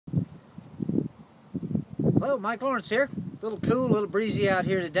Hello, Mike Lawrence here. A little cool, a little breezy out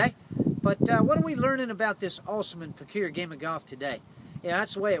here today. But what are we learning about this awesome and peculiar game of golf today? Yeah,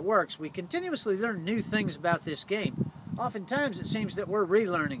 that's the way it works. We continuously learn new things about this game. Oftentimes it seems that we're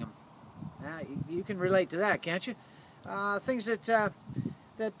relearning them. You can relate to that, can't you? Things that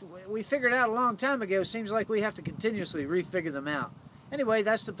we figured out a long time ago, seems like we have to continuously refigure them out. Anyway,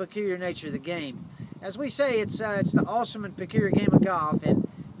 that's the peculiar nature of the game. As we say, it's the awesome and peculiar game of golf, and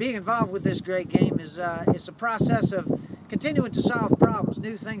being involved with this great game is it's a process of continuing to solve problems,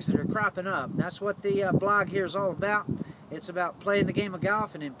 new things that are cropping up. That's what the blog here is all about. It's about playing the game of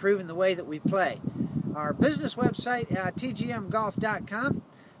golf and improving the way that we play. Our business website, tgmgolf.com,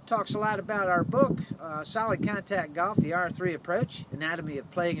 talks a lot about our book, Solid Contact Golf, the R3 Approach, Anatomy of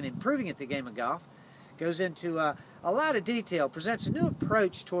Playing and Improving at the Game of Golf. Goes into a lot of detail, presents a new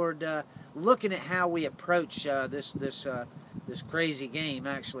approach toward looking at how we approach this crazy game,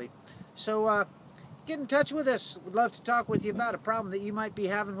 actually. So get in touch with us. We'd love to talk with you about a problem that you might be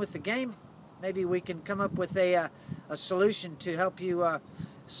having with the game. Maybe we can come up with a solution to help you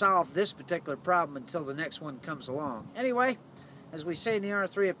solve this particular problem until the next one comes along. Anyway, as we say in the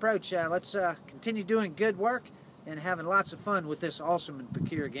R3 Approach, let's continue doing good work and having lots of fun with this awesome and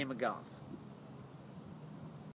peculiar game of golf.